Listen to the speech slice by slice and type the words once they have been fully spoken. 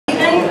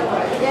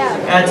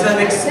It's an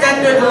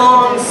extended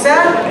long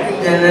set,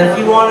 and if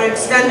you want to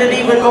extend it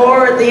even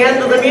more at the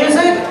end of the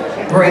music,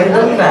 bring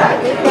them back.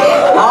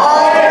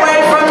 All the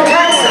way from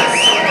Texas,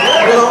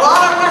 with a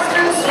lot of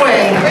Western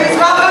swing, please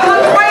welcome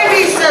the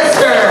Quebe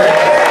sisters.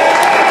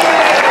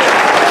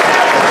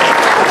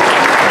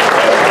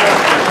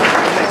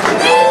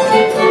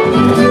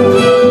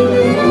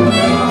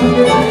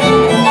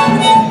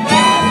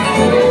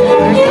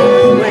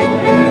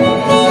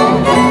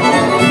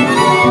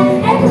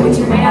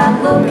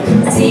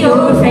 I see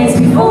your face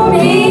before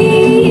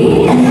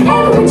me.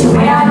 Every which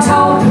way I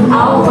talk, I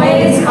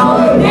always call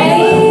your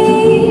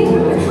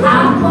name.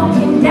 I'm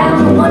walking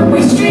down a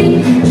one-way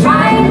street,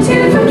 trying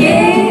to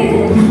forget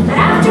that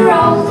after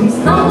all these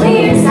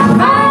lonely years, I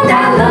find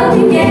I love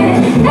you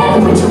again.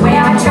 Every which way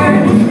I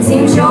turn, it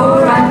seems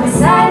you're right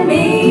beside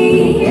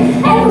me.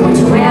 Every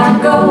which way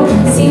I go,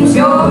 it seems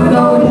you're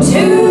going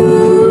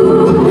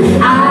too.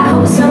 I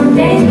hope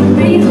someday you'll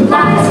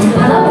realize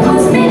our love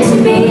was meant to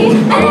be.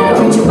 And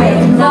every which way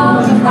you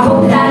love, I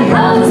hope that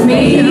loves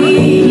me.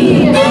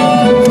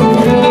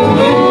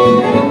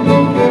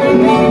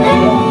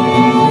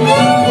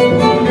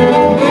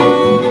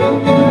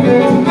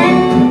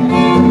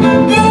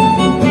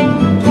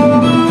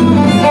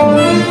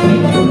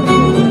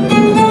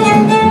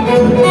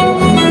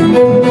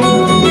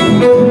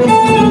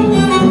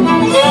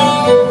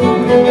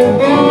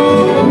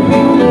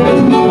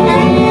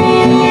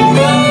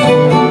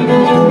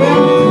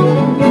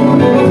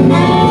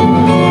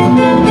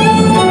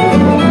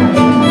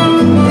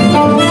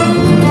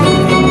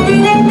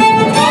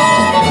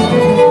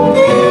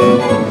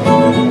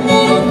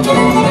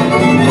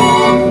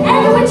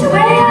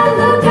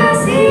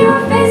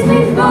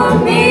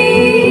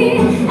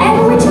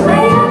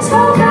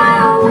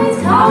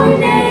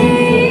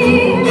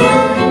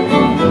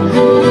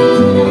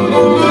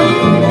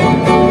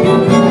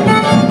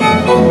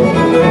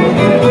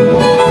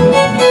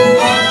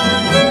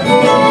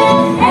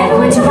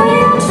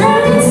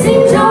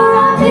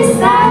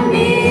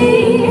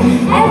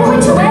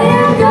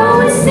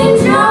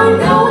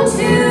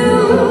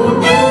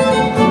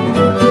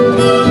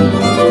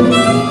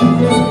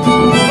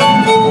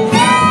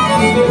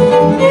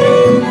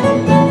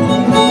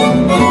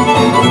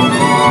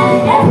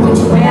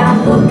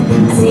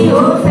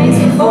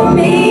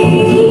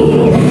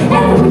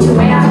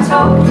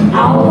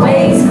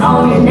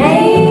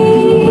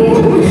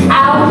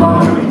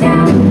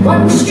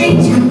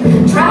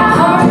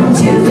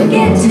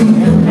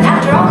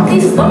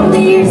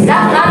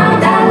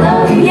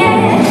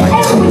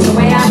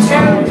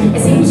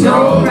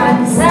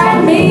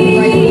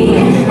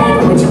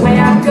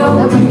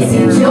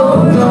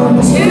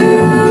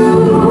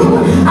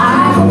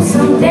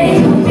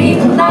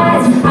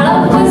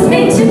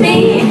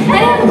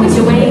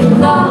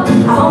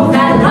 I hope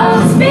that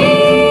loves me.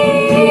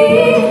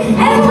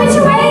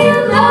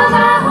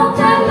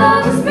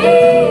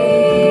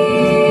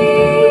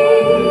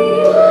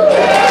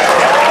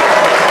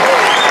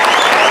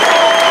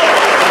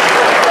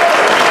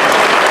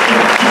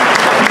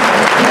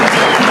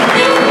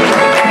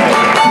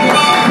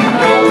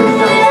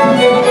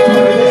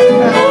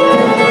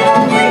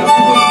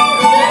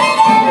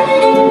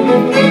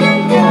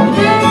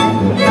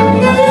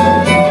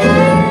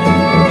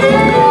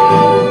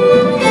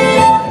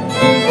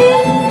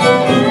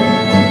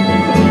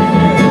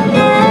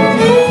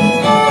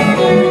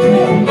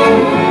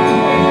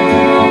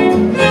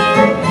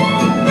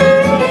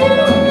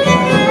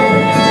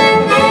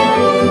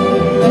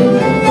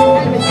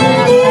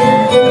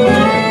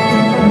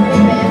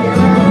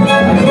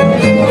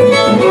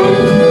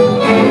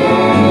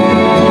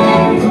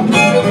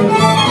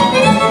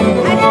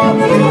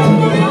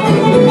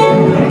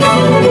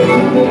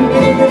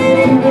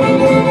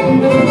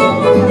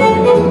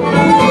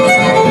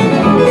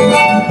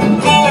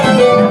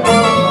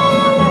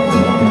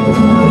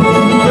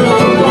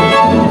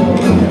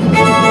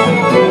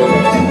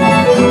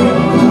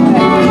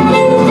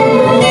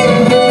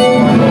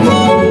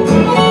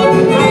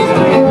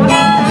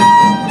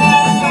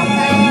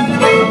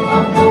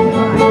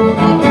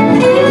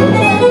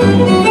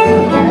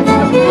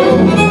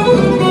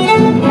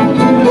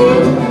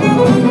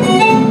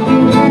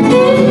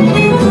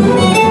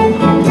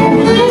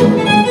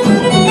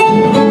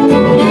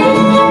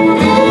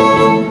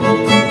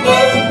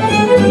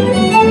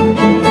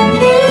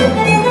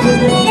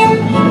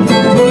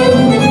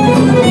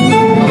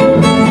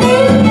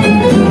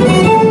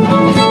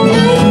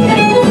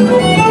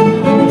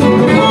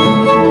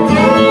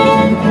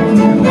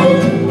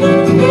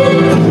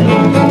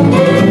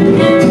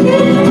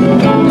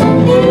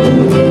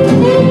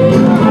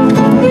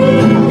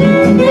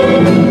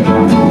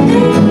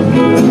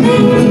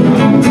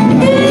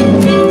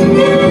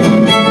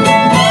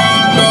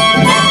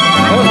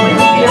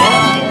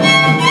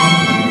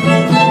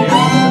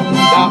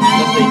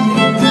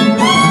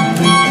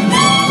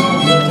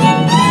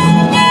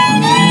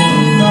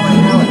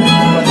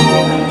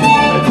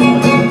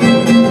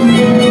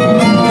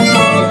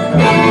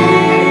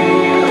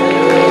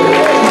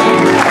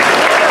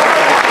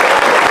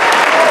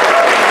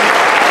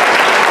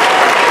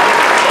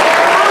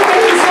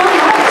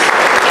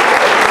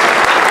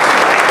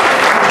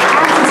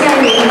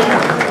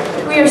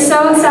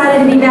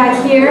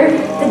 here,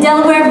 the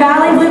Delaware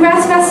Valley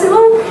Bluegrass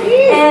Festival,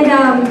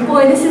 and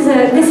boy, this is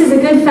a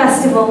good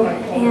festival,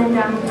 and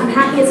I'm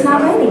happy it's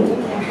not raining.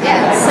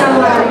 So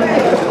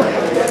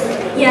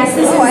yes,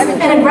 this is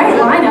and a great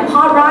lineup.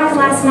 Hot Rise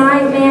last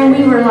night, man,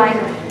 we were like,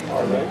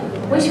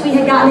 wish we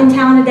had gotten in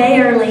town a day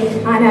early.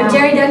 I know.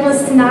 Jerry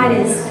Douglas tonight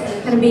is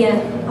going to be a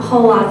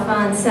whole lot of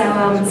fun. So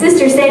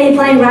Sister Sadie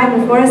playing right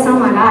before us. Oh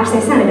my gosh, they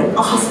sounded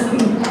awesome.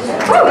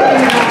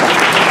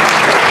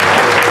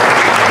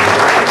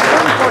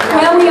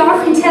 Well, we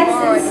are from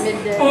Texas,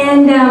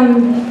 and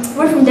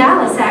we're from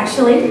Dallas,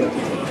 actually.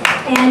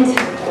 And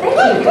thank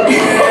you.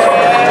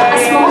 A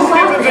small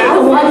clap for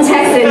the one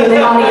Texan in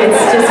the audience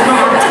just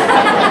clapped.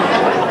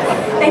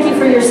 Thank you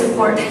for your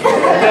support.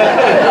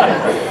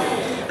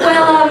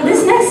 Well,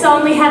 this next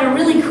song, we had a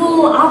really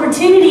cool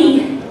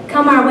opportunity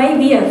come our way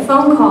via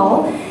phone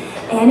call,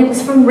 and it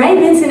was from Ray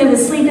Benson of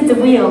Asleep at the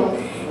Wheel.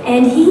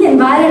 And he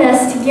invited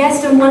us to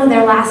guest on one of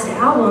their last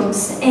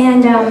albums,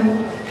 and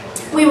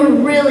we were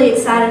really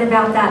excited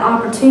about that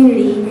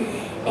opportunity.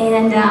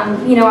 And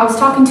you know, I was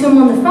talking to him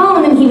on the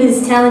phone, and he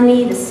was telling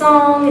me the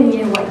song and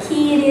you know what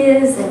key it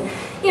is, and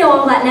you know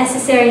all that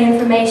necessary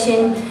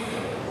information.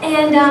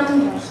 And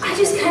I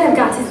just kind of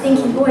got to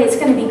thinking, boy, it's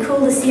going to be cool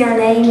to see our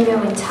name, you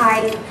know, in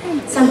type,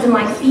 something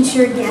like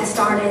featured guest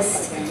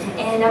artist.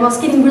 And I was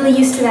getting really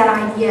used to that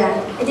idea.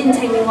 It didn't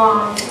take me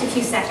long, just a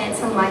few seconds.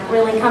 I'm like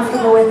really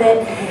comfortable with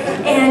it.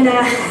 And,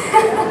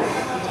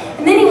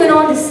 and then he went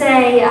on to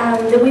say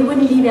that we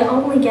wouldn't be the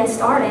only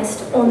guest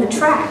artist on the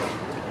track.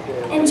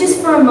 And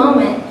just for a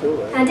moment,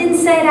 and I didn't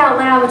say it out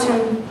loud, which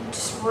I'm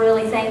just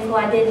really thankful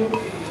I didn't.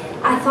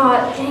 I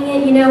thought, dang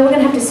it, you know, we're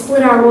going to have to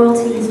split our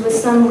royalties with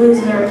some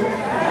loser.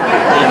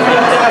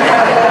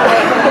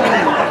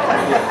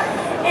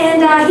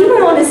 And he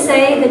went on to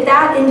say that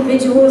that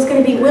individual was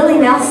going to be Willie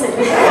Nelson.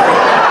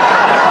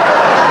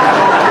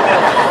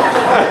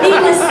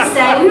 Needless to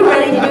say, we were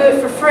ready to do it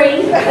for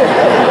free.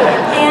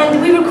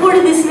 And we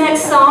recorded this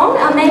next song.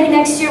 Maybe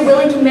next year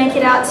Willie can make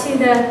it out to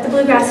the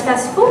Bluegrass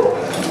Festival.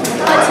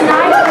 But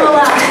tonight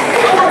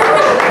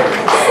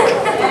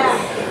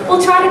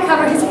we'll try to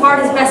cover his part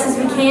as best as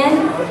we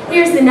can.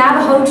 Here's the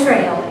Navajo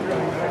Trail.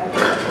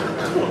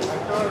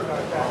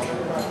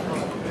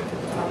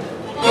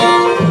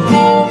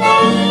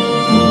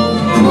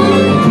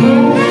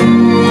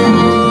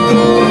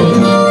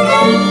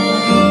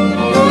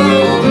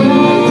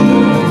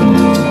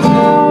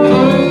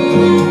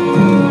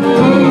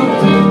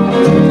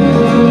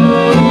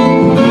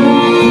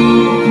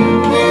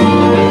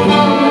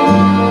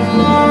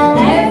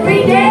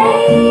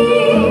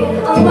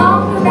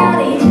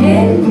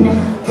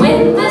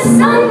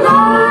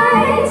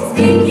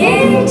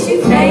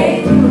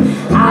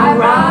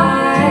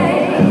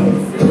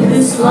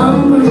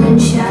 Slumbering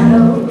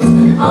shadows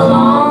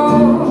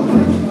along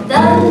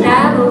the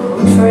Navajo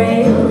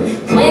Trail.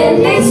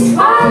 When it's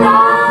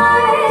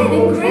twilight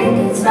and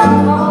crickets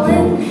are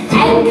calling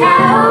and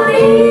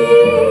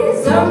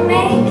coyotes are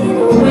making a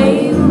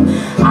wail,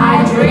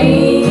 I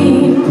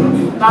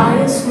dream by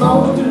a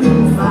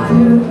smoldering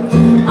fire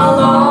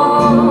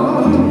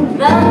along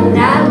the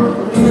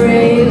Navajo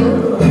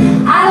Trail.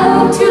 I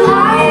look to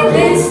lie and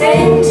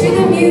listen to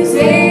the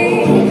music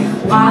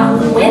while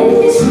the wind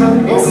is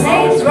from the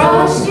saints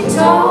rush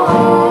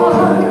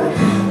guitar.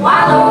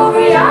 While over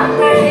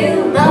yonder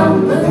hill the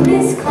moon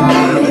is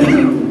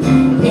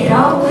climbing, it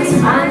always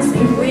finds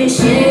me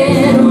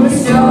wishing on a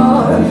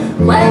star.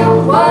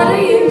 Well, what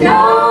do you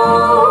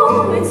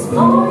know? It's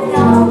morning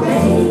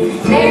already.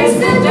 There's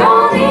the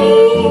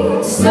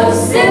dawning, so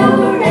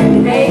silver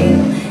and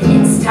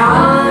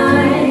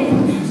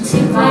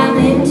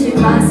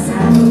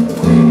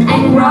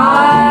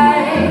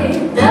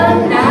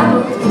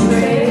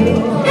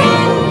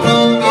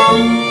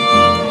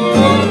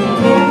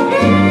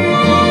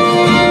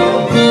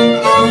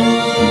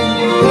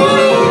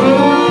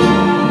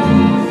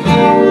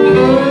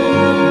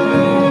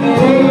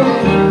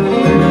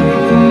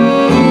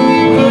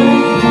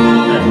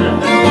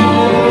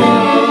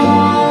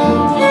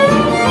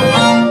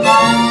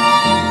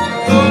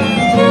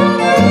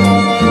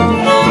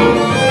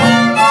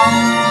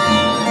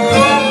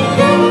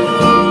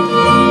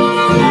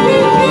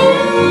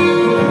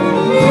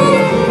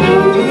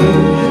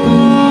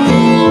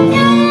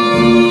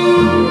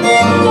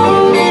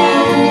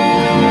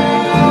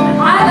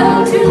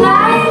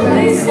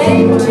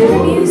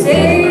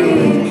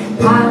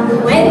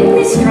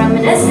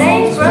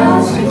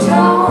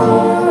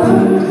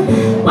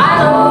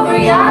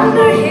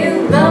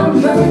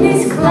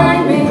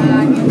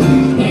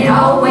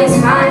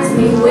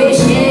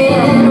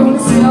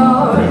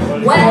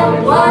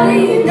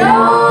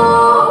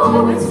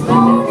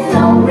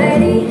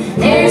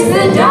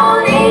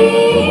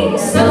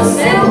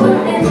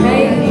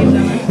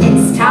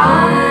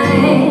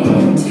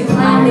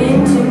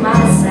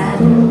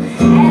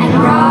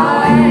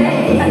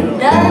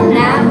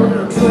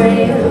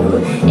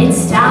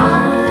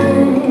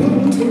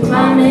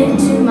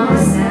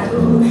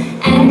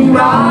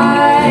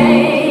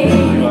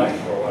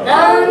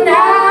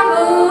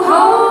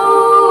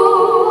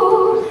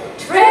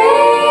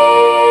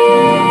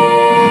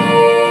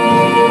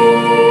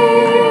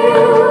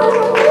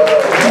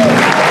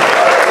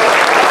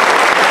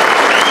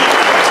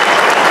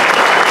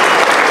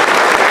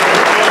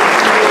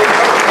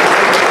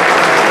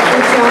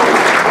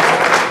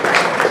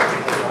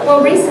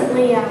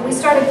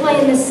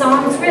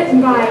song. It's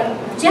written by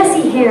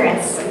Jesse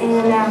Harris,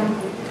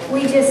 and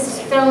we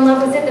just fell in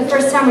love with it the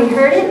first time we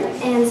heard it,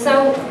 and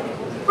so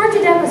worked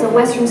it up as a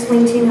Western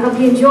swing tune. Hope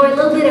you enjoy a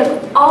little bit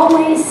of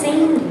Always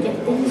Sing and Get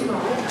Things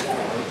Right.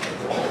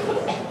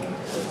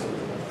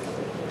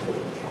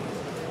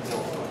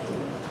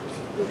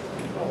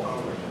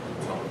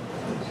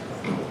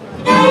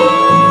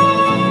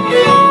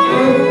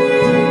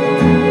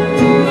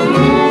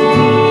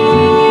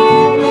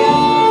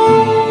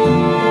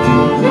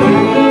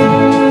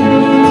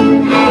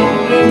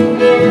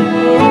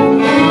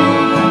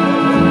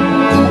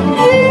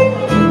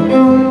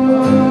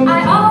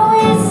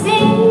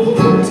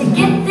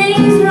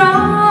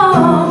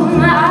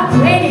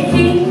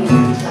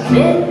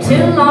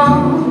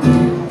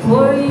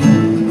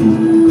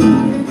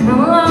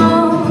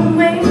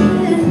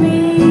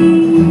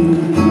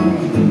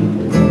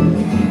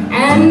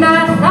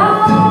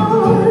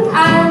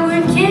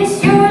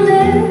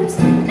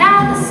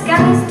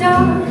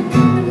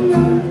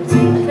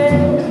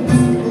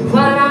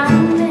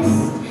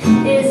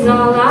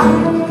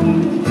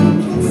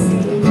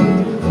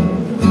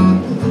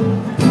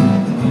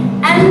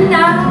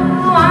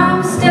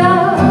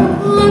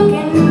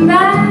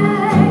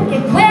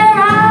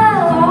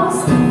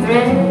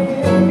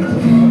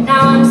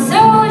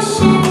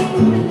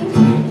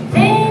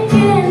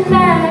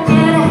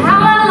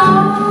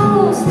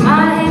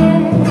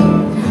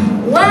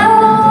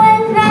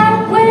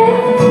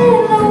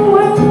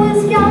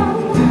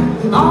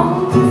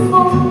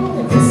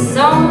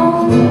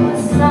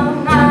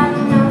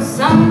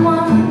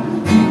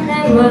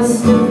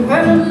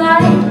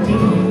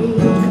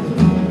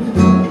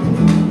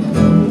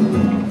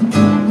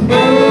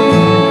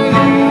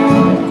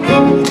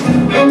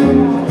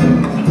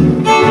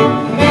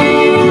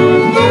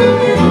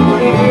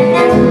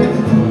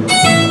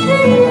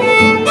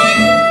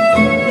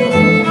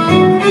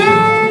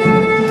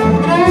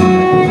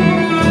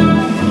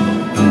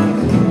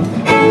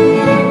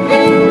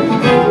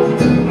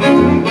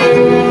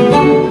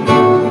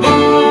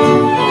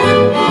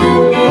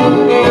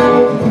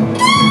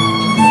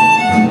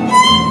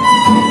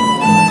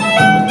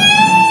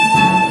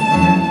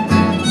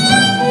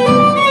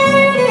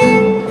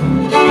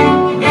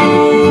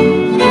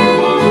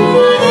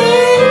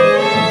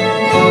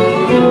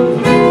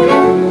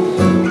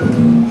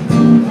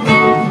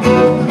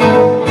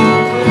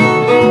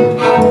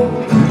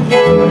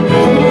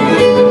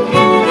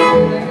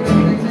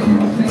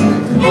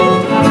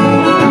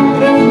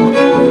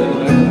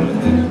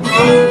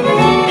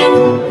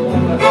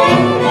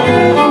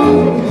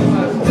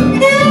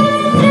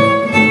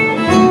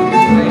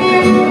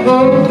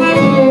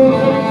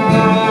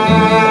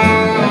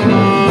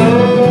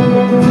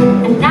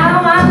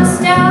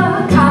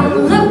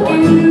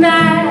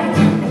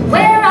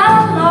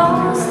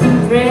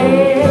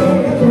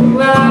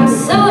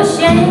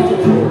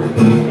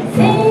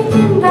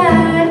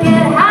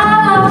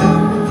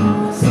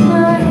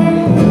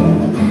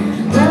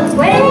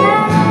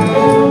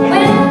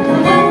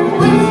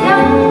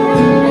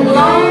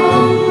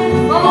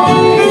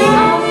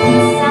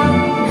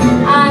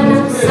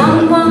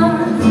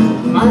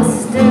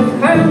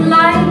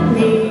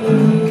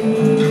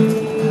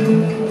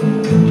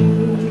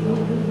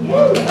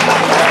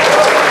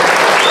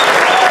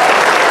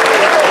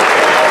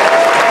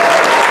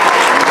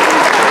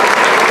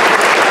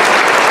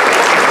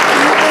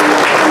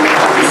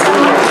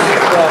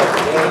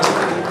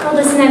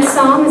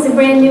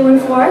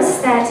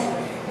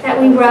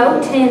 we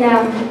wrote, and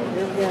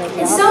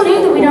it's so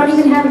new that we don't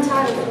even have a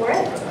title for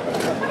it.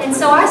 And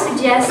so I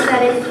suggest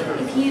that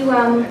if you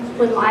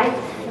would like,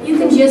 you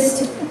can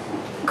just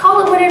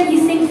call it whatever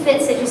you think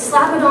fits it. Just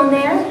slap it on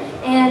there,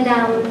 and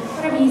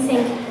whatever you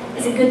think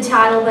is a good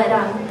title,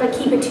 but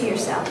keep it to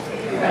yourself.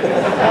 Are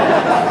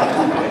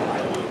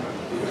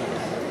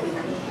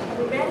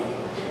we ready?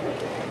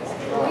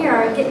 We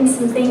are getting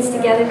some things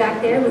together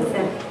back there with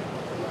the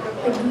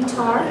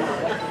guitar,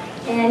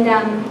 and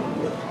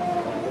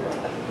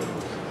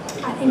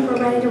I think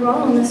we're ready to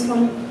roll on this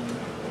one.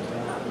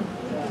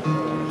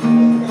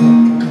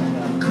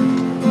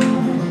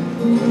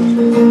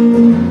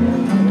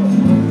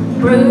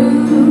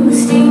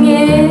 Roosting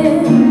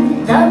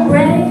in the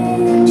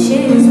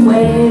branches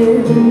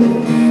where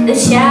the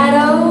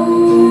shadow